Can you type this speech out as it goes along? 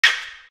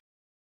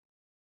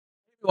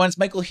Everyone, it's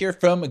Michael here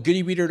from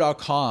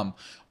GoodEReader.com.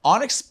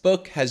 Onyx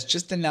Book has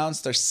just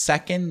announced their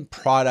second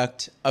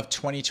product of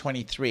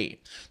 2023.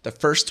 The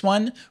first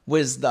one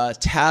was the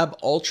Tab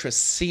Ultra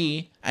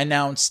C,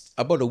 announced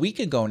about a week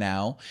ago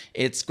now.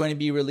 It's going to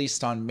be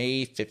released on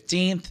May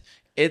 15th.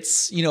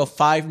 It's,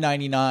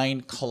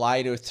 $599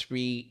 Kaleido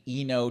 3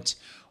 eNote,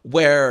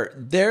 where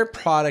their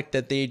product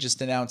that they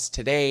just announced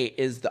today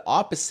is the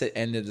opposite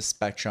end of the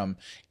spectrum.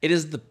 It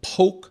is the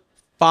Poke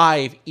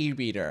 5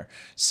 e-reader.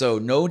 So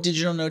no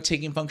digital note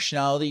taking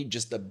functionality,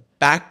 just a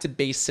back to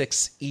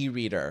basics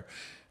e-reader,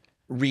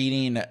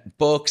 reading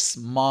books,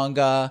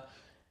 manga,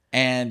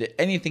 and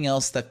anything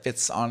else that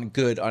fits on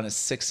good on a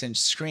 6-inch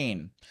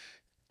screen.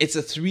 It's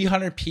a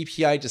 300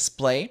 PPI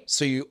display,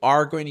 so you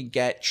are going to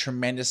get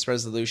tremendous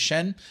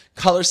resolution.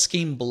 Color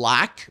scheme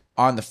black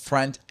on the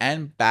front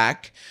and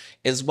back,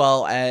 as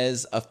well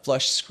as a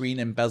flush screen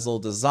and bezel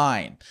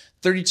design.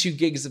 32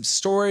 gigs of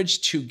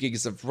storage, 2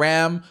 gigs of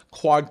RAM,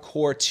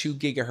 quad-core 2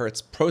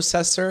 gigahertz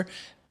processor.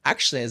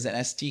 Actually has an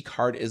SD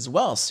card as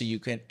well, so you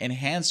can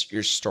enhance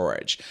your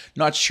storage.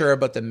 Not sure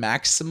about the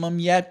maximum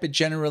yet, but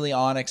generally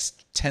Onyx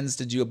tends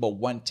to do about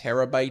 1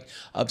 terabyte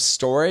of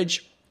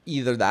storage.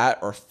 Either that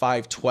or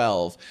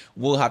 512.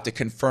 We'll have to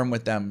confirm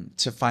with them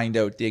to find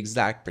out the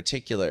exact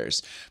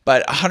particulars.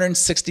 But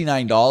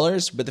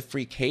 $169 with a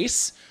free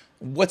case.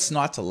 What's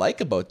not to like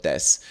about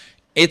this?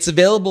 It's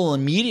available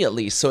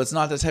immediately, so it's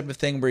not the type of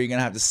thing where you're going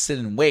to have to sit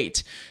and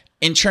wait.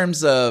 In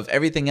terms of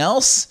everything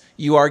else,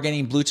 you are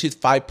getting Bluetooth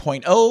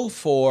 5.0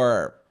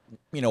 for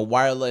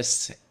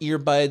wireless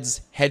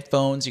earbuds,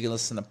 headphones. You can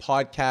listen to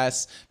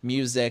podcasts,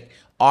 music,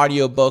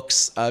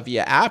 audiobooks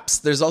via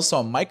apps. There's also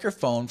a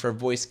microphone for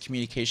voice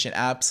communication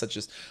apps such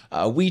as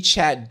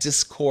WeChat,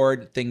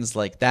 Discord, things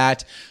like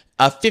that.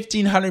 A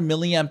 1500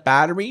 milliamp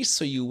battery,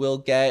 so you will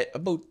get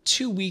about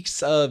 2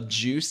 weeks of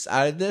juice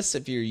out of this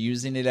if you're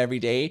using it every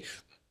day.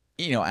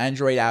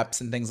 Android apps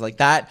and things like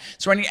that.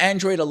 It's running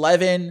Android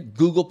 11,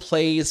 Google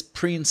Play is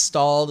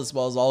pre-installed, as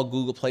well as all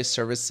Google Play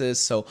services.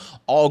 So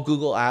all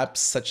Google apps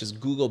such as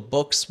Google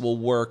Books will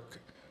work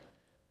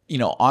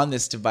on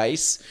this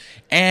device,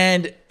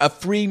 and a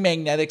free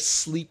magnetic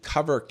sleep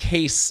cover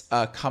case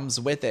comes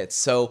with it.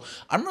 So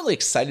I'm really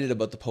excited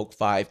about the Poke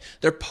 5.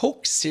 Their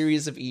Poke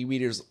series of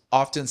e-readers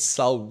often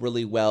sell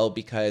really well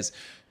because,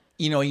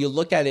 you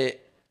look at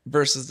it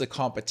versus the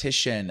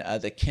competition,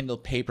 the Kindle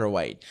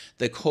Paperwhite,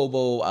 the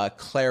Kobo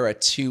Clara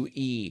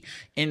 2E,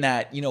 in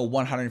that,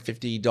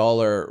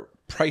 $150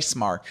 price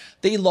mark.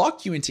 They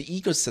lock you into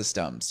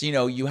ecosystems.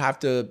 You have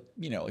to,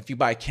 if you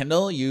buy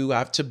Kindle, you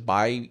have to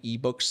buy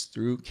ebooks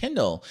through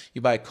Kindle.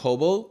 You buy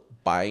Kobo,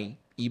 buy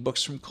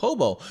ebooks from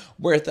Kobo.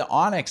 Where at the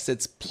Onyx,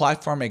 it's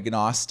platform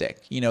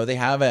agnostic. They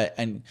have a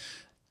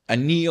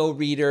Neo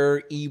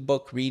Reader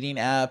ebook reading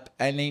app,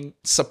 and it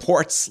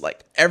supports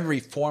like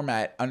every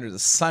format under the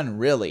sun,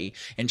 really,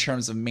 in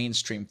terms of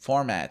mainstream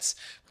formats.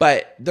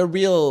 But the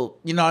real,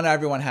 not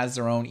everyone has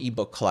their own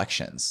ebook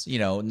collections.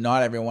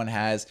 Not everyone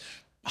has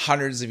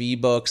hundreds of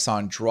ebooks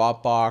on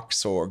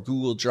Dropbox or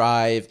Google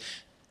Drive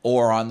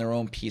or on their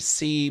own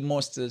PC.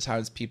 Most of the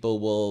times people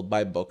will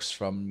buy books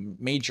from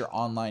major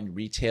online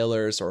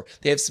retailers, or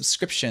they have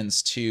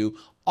subscriptions to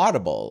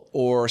Audible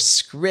or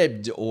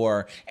Scribd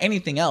or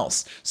anything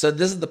else. So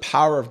this is the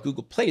power of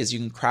Google Play, is you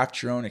can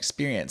craft your own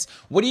experience.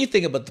 What do you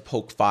think about the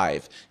Poke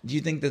 5? Do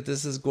you think that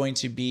this is going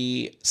to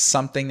be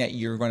something that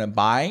you're going to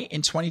buy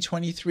in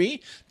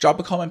 2023? Drop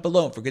a comment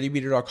below. For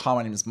GoodEReader.com,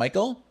 my name is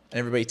Michael, and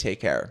everybody take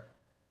care.